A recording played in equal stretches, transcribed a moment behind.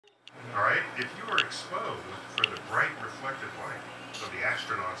All right? If you are exposed for the bright reflected light of the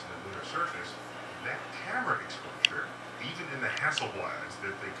astronauts and the lunar surface, that camera exposure, even in the Hasselblads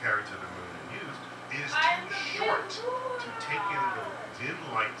that they carry to the moon and use, is too short to take in the dim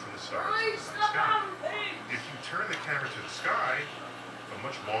light from the stars in the night sky. If you turn the camera to the sky, a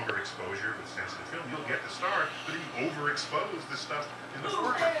much longer exposure with sensitive film, you'll get the star, but you overexpose the stuff in the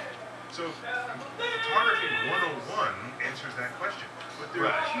foreground. So, photography 101 answers that question. But there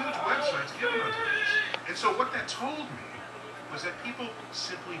are huge websites given unto this. And so what that told me was that people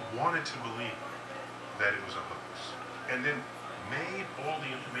simply wanted to believe that it was a hoax, and then made all the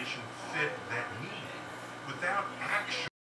information fit that need without actually